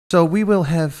So we will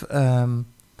have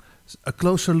a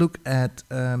closer look at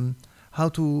how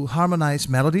to harmonize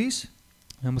melodies.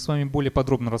 Мы с вами более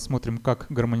подробно рассмотрим, как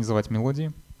гармонизовать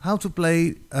мелодии, how to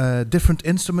play different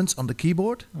instruments on the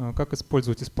keyboard. Как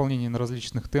использовать исполнение на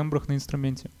различных тембрах на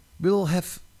инструменте. We'll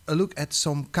have a look at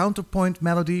some counterpoint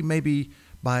melody, maybe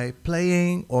by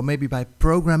playing, or maybe by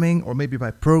programming, or maybe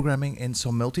by programming in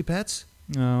some multipads.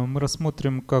 Мы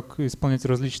рассмотрим, как исполнять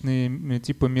различные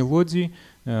типы мелодий,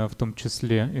 в том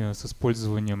числе с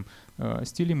использованием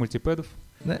стилей, мультипедов.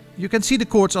 You can see the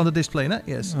chords on the display, no?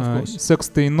 Yes, of course.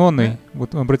 Секста и ноны.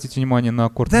 Вот обратите внимание на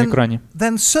аккорд на экране.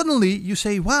 Then suddenly you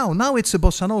say, wow, now it's a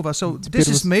bossa nova. So this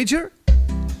is major.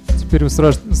 Теперь вы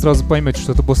сразу поймете,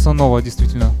 что это босса-нова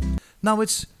действительно. Now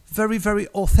it's very, very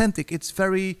authentic. It's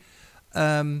very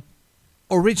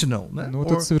original. Ну вот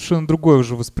это совершенно другое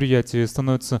уже восприятие.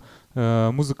 Становится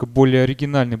музыка более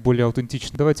оригинальной, более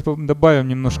аутентичной. Давайте добавим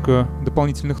немножко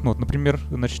дополнительных нот. Например,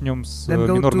 начнем с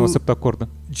минорного септаккорда.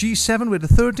 G7 with a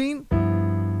 13.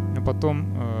 А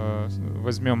потом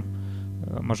возьмем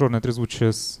мажорное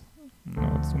трезвучие с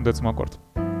децимаккорд.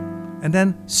 And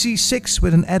then C6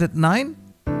 with an added 9.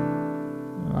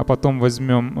 А потом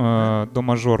возьмем до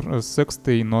мажор с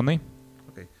секстой и ноной.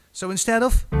 Okay. So instead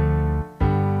of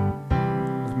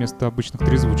вместо обычных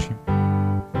трезвучий.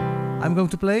 I'm going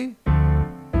to play.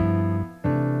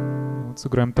 Вот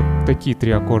сыграем такие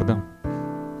три аккорда.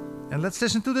 And let's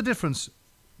listen to the difference.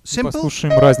 Simple.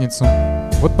 Послушаем разницу.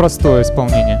 Вот простое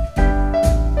исполнение.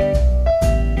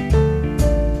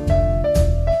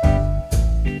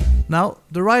 Now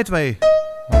the right way.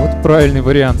 Вот правильный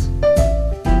вариант.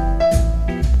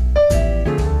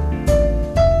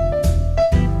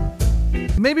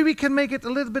 Maybe we can make it a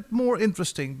little bit more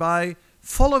interesting by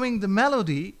following the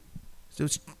melody. So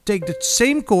take the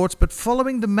same chords, but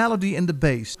following the melody in the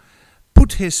bass.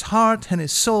 Put his heart and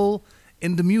his soul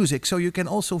in the music, so you can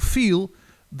also feel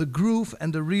the groove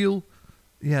and the real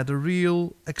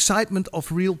excitement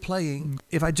of real playing.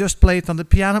 If I just play it on the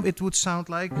piano, it would sound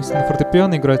like. Если на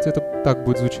фортепиано играть, это так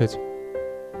будет звучать.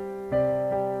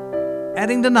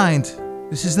 Adding the ninth.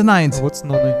 This is the ninth. Вот с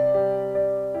ноной.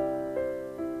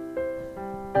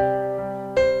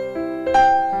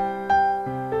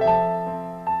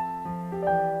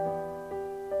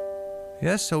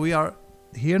 Yes, so we are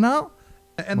here now,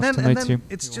 and then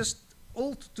it's just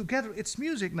all together. It's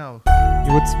music now. И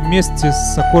вот вместе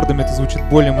с аккордами это звучит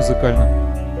более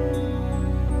музыкально.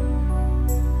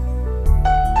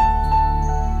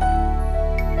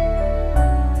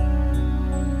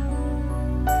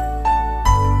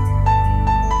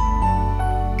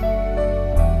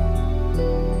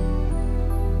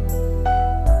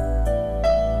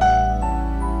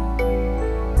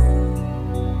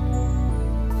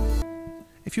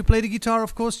 If you play the guitar,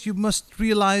 of course, you must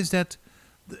realize that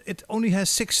it only has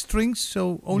 6 strings,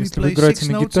 so only play 6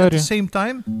 notes at the same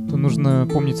time. То нужно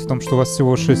помнить о том, что у вас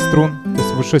всего 6 струн, то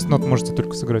есть вы 6 нот можете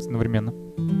только сыграть одновременно.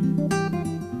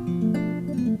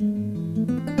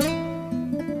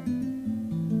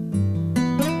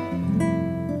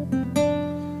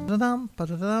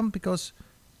 Because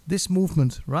this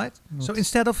movement, right? So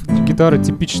instead of гитара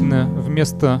типичная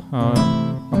вместо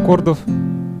аккордов.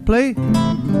 Play.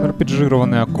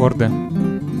 Арпеджированные аккорды.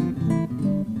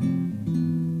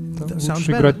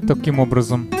 Лучше играть таким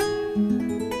образом.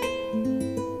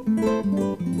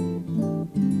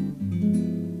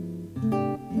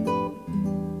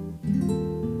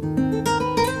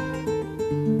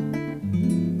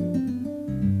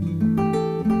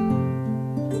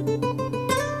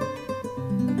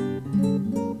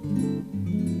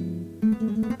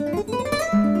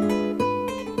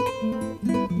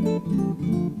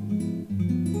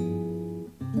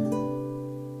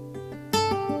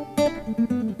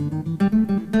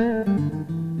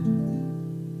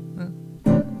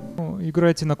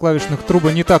 Играйте на клавишных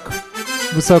трубы не так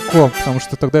высоко, потому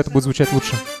что тогда это будет звучать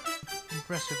лучше.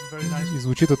 И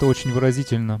звучит это очень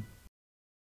выразительно.